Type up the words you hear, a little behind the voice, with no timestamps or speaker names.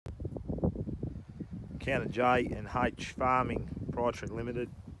Kyneton J and H Farming Proprietary Limited,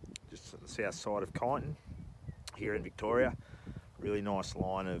 just on the south side of Kyneton here in Victoria. Really nice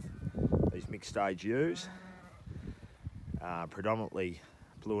line of these mixed stage ewes, predominantly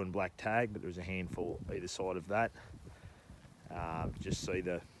blue and black tag, but there's a handful either side of that. Just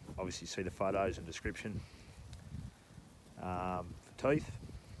obviously see the photos and description. For teeth,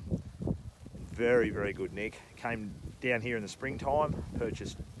 very good nick. Came down here in the springtime,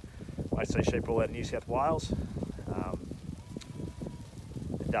 purchased most of these sheep all out of New South Wales.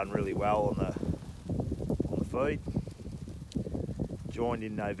 Done really well on the feed. Joined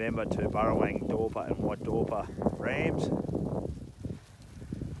in November to burrowing Dorper and white Dorper rams.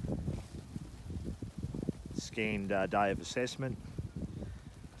 Scanned day of assessment.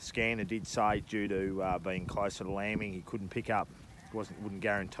 Scanner did say due to being closer to lambing, he couldn't pick up, wouldn't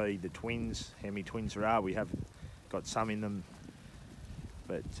guarantee the twins, how many twins there are. We have got some in them,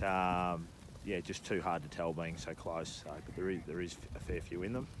 but yeah, just too hard to tell being so close. But there is a fair few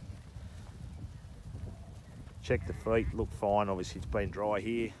in them. Check the feet, look fine. Obviously it's been dry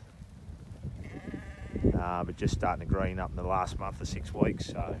here, but just starting to green up in the last month of 6 weeks.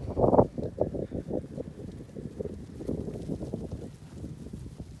 So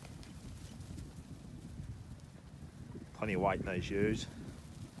plenty of weight in these ewes.